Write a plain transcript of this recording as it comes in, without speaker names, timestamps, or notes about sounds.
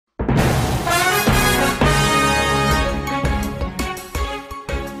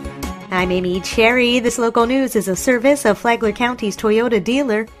I'm Amy Cherry. This local news is a service of Flagler County's Toyota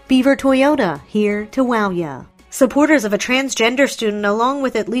dealer, Beaver Toyota, here to wow ya. Supporters of a transgender student, along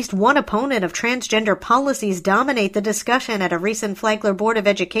with at least one opponent of transgender policies, dominate the discussion at a recent Flagler Board of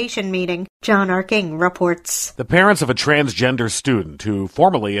Education meeting. John Arking reports. The parents of a transgender student who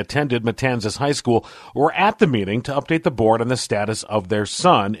formerly attended Matanzas High School were at the meeting to update the board on the status of their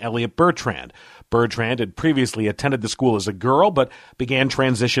son, Elliot Bertrand. Bertrand had previously attended the school as a girl, but began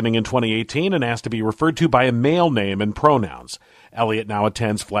transitioning in 2018 and asked to be referred to by a male name and pronouns. Elliot now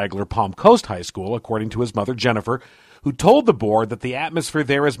attends Flagler Palm Coast High School, according to his mother, Jennifer, who told the board that the atmosphere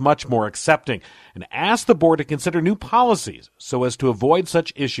there is much more accepting and asked the board to consider new policies so as to avoid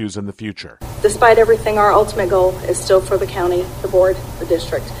such issues in the future. Despite everything, our ultimate goal is still for the county, the board, the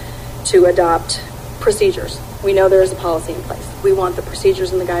district to adopt procedures. We know there is a policy in place. We want the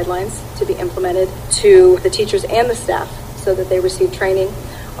procedures and the guidelines to be implemented to the teachers and the staff so that they receive training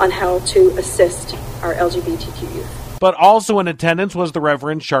on how to assist our LGBTQ youth. But also in attendance was the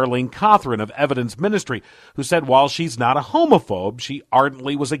Reverend Charlene Cothran of Evidence Ministry, who said while she's not a homophobe, she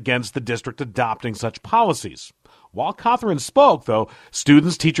ardently was against the district adopting such policies. While Cothran spoke, though,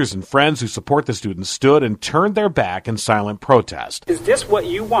 students, teachers, and friends who support the students stood and turned their back in silent protest. Is this what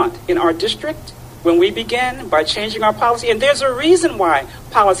you want in our district? When we began by changing our policy, and there's a reason why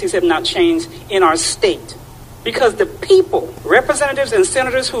policies have not changed in our state. Because the people, representatives and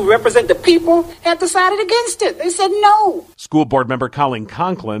senators who represent the people, have decided against it. They said no. School board member Colleen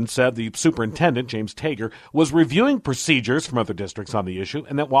Conklin said the superintendent, James Tager, was reviewing procedures from other districts on the issue,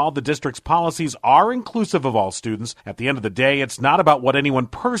 and that while the district's policies are inclusive of all students, at the end of the day, it's not about what anyone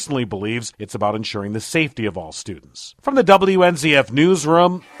personally believes. It's about ensuring the safety of all students. From the WNZF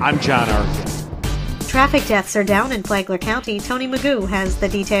Newsroom, I'm John Arkin. Traffic deaths are down in Flagler County. Tony Magoo has the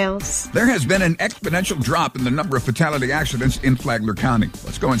details. There has been an exponential drop in the number of fatality accidents in Flagler County.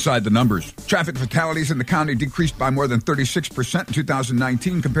 Let's go inside the numbers. Traffic fatalities in the county decreased by more than 36% in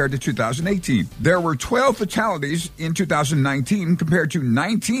 2019 compared to 2018. There were 12 fatalities in 2019 compared to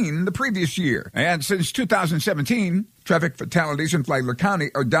 19 the previous year. And since 2017, traffic fatalities in Flagler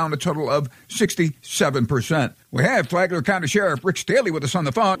County are down a total of 67%. We have Flagler County Sheriff Rick Staley with us on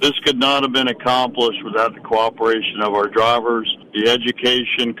the phone. This could not have been accomplished without the cooperation of our drivers, the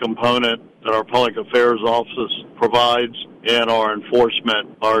education component that our public affairs office provides, and our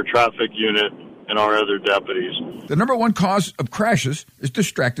enforcement, our traffic unit, and our other deputies. The number one cause of crashes is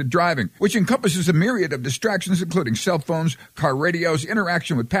distracted driving, which encompasses a myriad of distractions, including cell phones, car radios,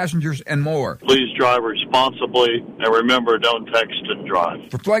 interaction with passengers, and more. Please drive responsibly, and remember, don't text and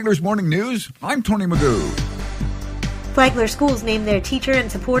drive. For Flagler's Morning News, I'm Tony Magoo. Flagler Schools named their Teacher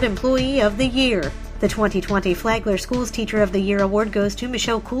and Support Employee of the Year. The 2020 Flagler Schools Teacher of the Year award goes to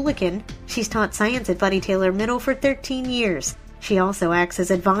Michelle Coolican. She's taught science at Buddy Taylor Middle for 13 years. She also acts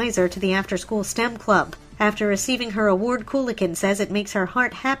as advisor to the after-school STEM club. After receiving her award, Coolican says it makes her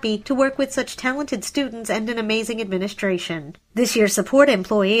heart happy to work with such talented students and an amazing administration. This year's Support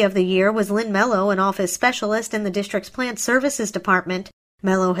Employee of the Year was Lynn Mello, an office specialist in the district's Plant Services Department.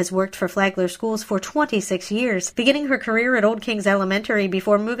 Mello has worked for Flagler Schools for 26 years, beginning her career at Old Kings Elementary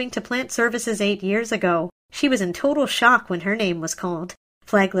before moving to Plant Services 8 years ago. She was in total shock when her name was called.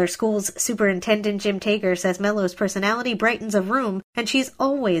 Flagler Schools Superintendent Jim Tager says Mello's personality brightens a room, and she's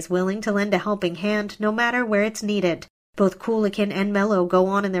always willing to lend a helping hand no matter where it's needed. Both Coolican and Mello go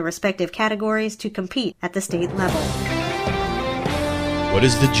on in their respective categories to compete at the state level. What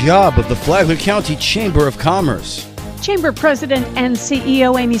is the job of the Flagler County Chamber of Commerce? Chamber President and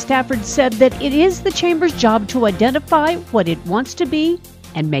CEO Amy Stafford said that it is the Chamber's job to identify what it wants to be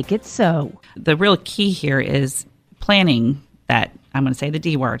and make it so. The real key here is planning that, I'm going to say the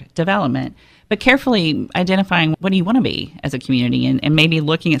D word, development, but carefully identifying what do you want to be as a community and maybe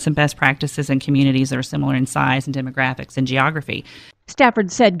looking at some best practices in communities that are similar in size and demographics and geography.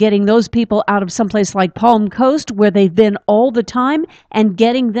 Stafford said getting those people out of someplace like Palm Coast where they've been all the time and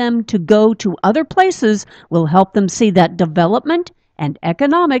getting them to go to other places will help them see that development and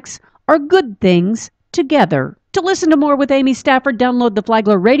economics are good things together. To listen to more with Amy Stafford, download the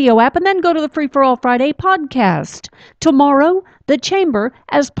Flagler radio app and then go to the Free for All Friday podcast. Tomorrow, the Chamber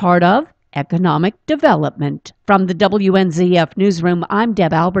as part of economic development. From the WNZF Newsroom, I'm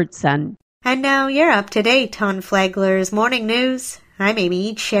Deb Albertson. And now you're up to date on Flagler's Morning News. I'm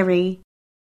Amy Cherry.